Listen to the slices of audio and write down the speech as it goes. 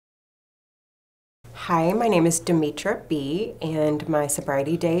Hi, my name is Demetra B, and my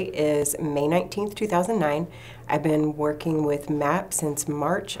sobriety date is May 19th, 2009. I've been working with MAP since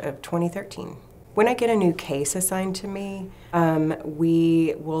March of 2013. When I get a new case assigned to me,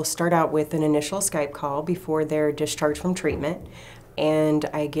 we will start out with an initial Skype call before they're discharged from treatment, and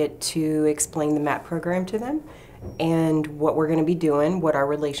I get to explain the MAP program to them and what we're going to be doing, what our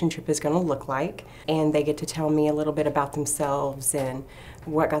relationship is going to look like, and they get to tell me a little bit about themselves and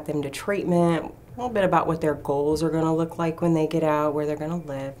what got them to treatment, a little bit about what their goals are going to look like when they get out, where they're going to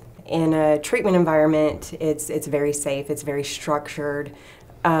live. In a treatment environment, it's very safe, it's very structured.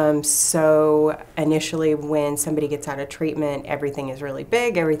 So initially when somebody gets out of treatment, everything is really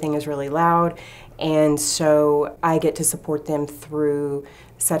big, everything is really loud, and so I get to support them through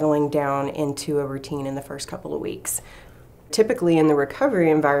settling down into a routine in the first couple of weeks. Typically in the recovery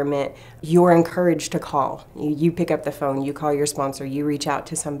environment, you're encouraged to call. You pick up the phone, you call your sponsor, you reach out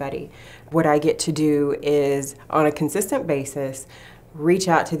to somebody. What I get to do is, on a consistent basis, reach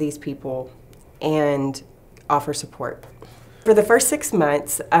out to these people and offer support. For the first 6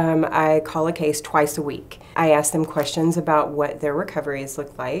 months, I call a case twice a week. I ask them questions about what their recoveries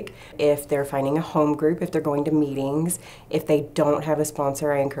look like, if they're finding a home group, if they're going to meetings. If they don't have a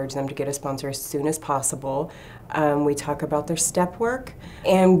sponsor, I encourage them to get a sponsor as soon as possible. We talk about their step work,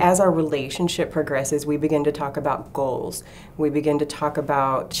 and as our relationship progresses, we begin to talk about goals. We begin to talk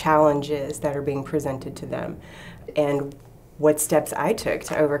about challenges that are being presented to them, and what steps I took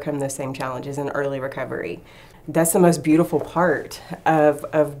to overcome those same challenges in early recovery. That's the most beautiful part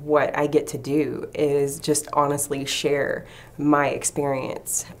of what I get to do, is just honestly share my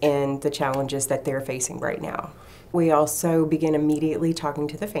experience and the challenges that they're facing right now. We also begin immediately talking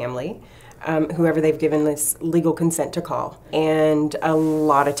to the family, whoever they've given this legal consent to call. And a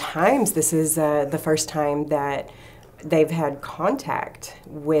lot of times this is the first time that they've had contact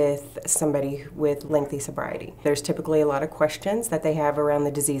with somebody with lengthy sobriety. There's typically a lot of questions that they have around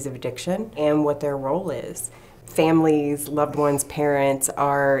the disease of addiction and what their role is. Families, loved ones, parents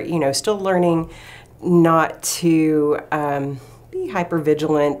are, still learning not to be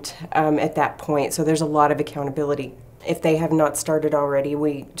hypervigilant at that point, so there's a lot of accountability. If they have not started already,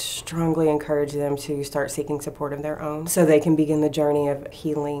 we strongly encourage them to start seeking support of their own so they can begin the journey of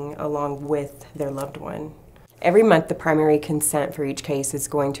healing along with their loved one. Every month, the primary consent for each case is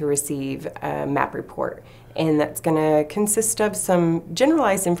going to receive a MAP report, and that's going to consist of some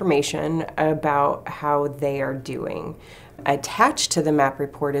generalized information about how they are doing. Attached to the MAP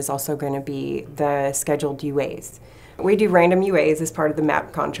report is also going to be the scheduled UAs. We do random UAs as part of the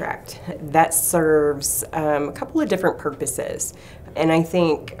MAP contract. That serves a couple of different purposes. And I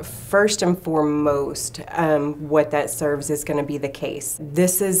think first and foremost, what that serves is going to be the case.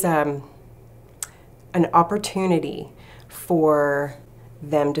 This is an opportunity for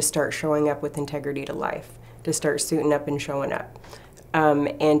them to start showing up with integrity to life, to start suiting up and showing up,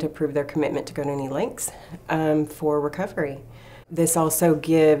 and to prove their commitment to go to any lengths for recovery. This also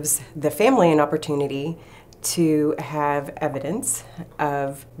gives the family an opportunity to have evidence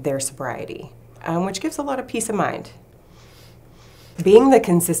of their sobriety, which gives a lot of peace of mind. Being the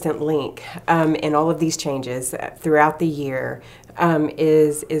consistent link in all of these changes throughout the year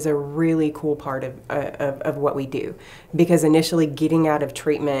is a really cool part of what we do, because initially getting out of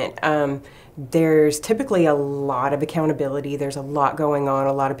treatment, there's typically a lot of accountability. There's a lot going on,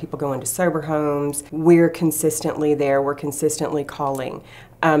 a lot of people go into sober homes. We're consistently there, we're consistently calling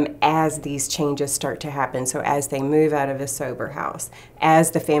as these changes start to happen. So as they move out of a sober house,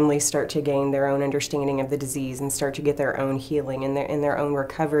 as the families start to gain their own understanding of the disease and start to get their own healing in their own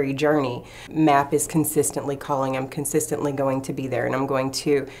recovery journey, MAP is consistently calling. I'm consistently going to be there, and I'm going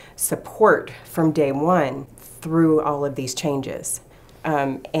to support from day one through all of these changes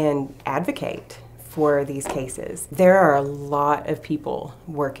and advocate for these cases. There are a lot of people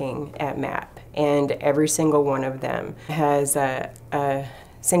working at MAP, and every single one of them has a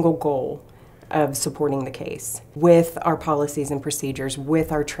single goal of supporting the case. With our policies and procedures,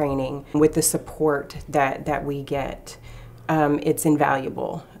 with our training, with the support that we get, it's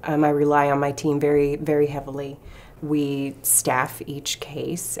invaluable. I rely on my team very, very heavily. We staff each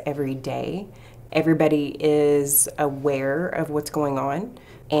case every day. Everybody is aware of what's going on,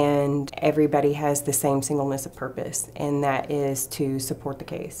 and everybody has the same singleness of purpose, and that is to support the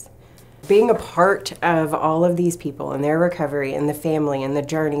case. Being a part of all of these people and their recovery and the family and the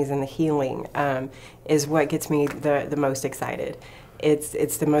journeys and the healing is what gets me the most excited.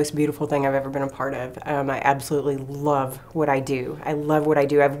 It's the most beautiful thing I've ever been a part of. I absolutely love what I do. I love what I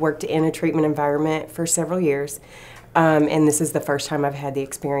do. I've worked in a treatment environment for several years, and this is the first time I've had the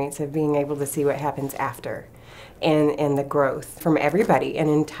experience of being able to see what happens after and the growth from everybody, an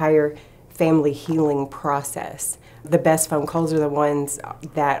entire family healing process. The best phone calls are the ones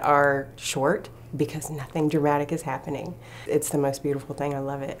that are short because nothing dramatic is happening. It's the most beautiful thing. I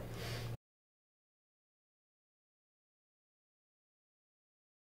love it.